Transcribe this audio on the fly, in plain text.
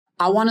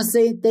I want to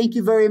say thank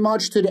you very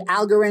much to the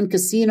ALGORAND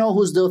Casino,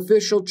 who's the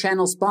official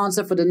channel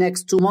sponsor for the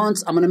next 2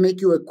 months. I'm going to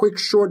make you a quick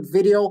short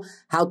video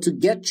how to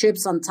get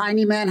chips on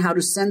TinyMan, how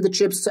to send the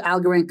chips to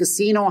ALGORAND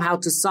Casino, how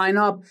to sign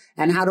up,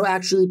 and how to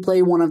actually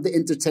play one of the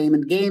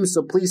entertainment games,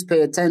 so please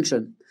pay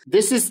attention.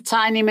 This is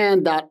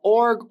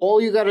tinyman.org. All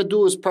you got to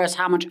do is press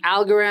how much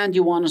ALGORAND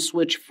you want to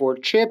switch for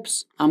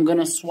chips. I'm going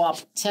to swap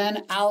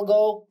 10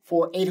 algo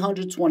for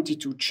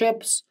 822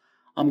 chips.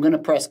 I'm going to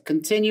press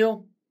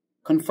continue,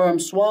 confirm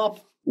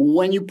swap.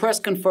 When you press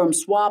confirm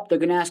swap, they're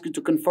going to ask you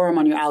to confirm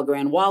on your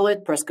ALGORAND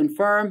wallet. Press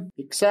confirm,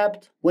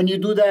 accept. When you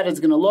do that,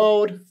 it's going to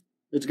load.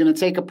 It's going to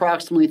take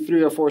approximately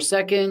 3 or 4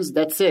 seconds.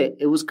 That's it.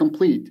 It was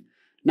complete.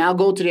 Now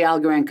go to the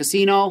ALGORAND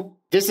Casino.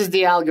 This is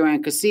the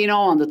ALGORAND Casino.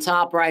 On the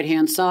top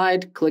right-hand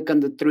side, click on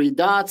the 3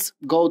 dots.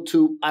 Go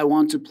to I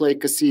want to play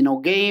casino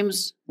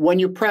games. When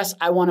you press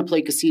I want to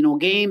play casino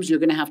games, you're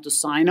going to have to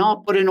sign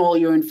up, put in all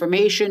your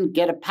information,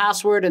 get a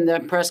password, and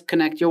then press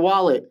connect your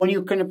wallet. When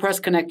you're going to press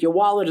connect your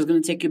wallet, it's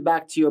going to take you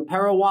back to your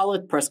Para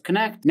wallet. Press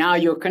connect. Now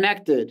you're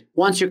connected.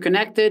 Once you're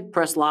connected,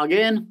 press log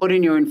in, put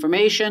in your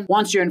information.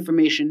 Once your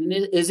information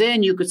is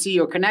in, you could see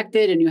you're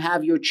connected and you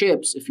have your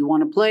chips. If you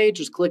want to play,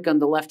 just click on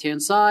the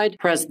left-hand side,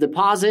 press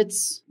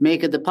deposits,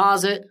 make a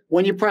deposit.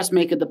 When you press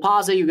make a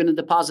deposit, you're going to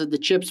deposit the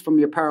chips from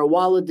your Para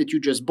wallet that you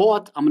just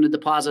bought. I'm going to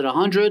deposit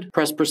 100.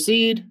 Press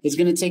proceed. It's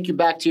going to take you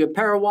back to your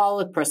Para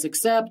wallet. Press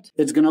accept.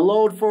 It's going to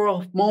load for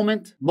a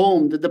moment.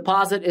 Boom. The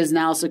deposit is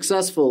now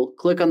successful.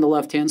 Click on the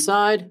left-hand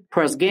side.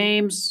 Press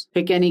games.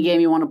 Pick any game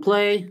you want to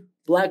play.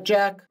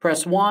 Blackjack.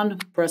 Press 1.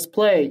 Press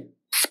play.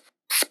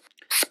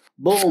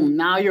 Boom.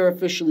 Now you're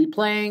officially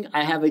playing.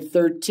 I have a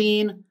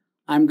 13.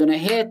 I'm going to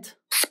hit.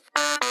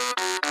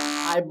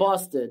 I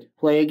busted.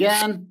 Play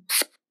again.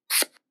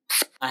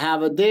 I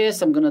have a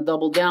this. I'm going to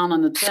double down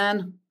on the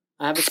 10.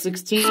 I have a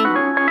 16.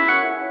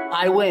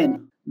 I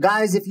win.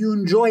 Guys, if you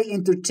enjoy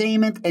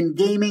entertainment and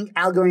gaming,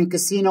 ALGORAND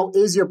Casino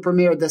is your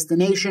premier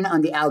destination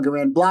on the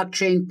ALGORAND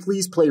blockchain.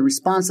 Please play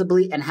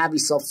responsibly and have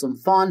yourself some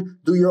fun.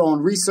 Do your own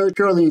research.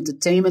 Purely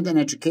entertainment and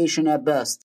education at best.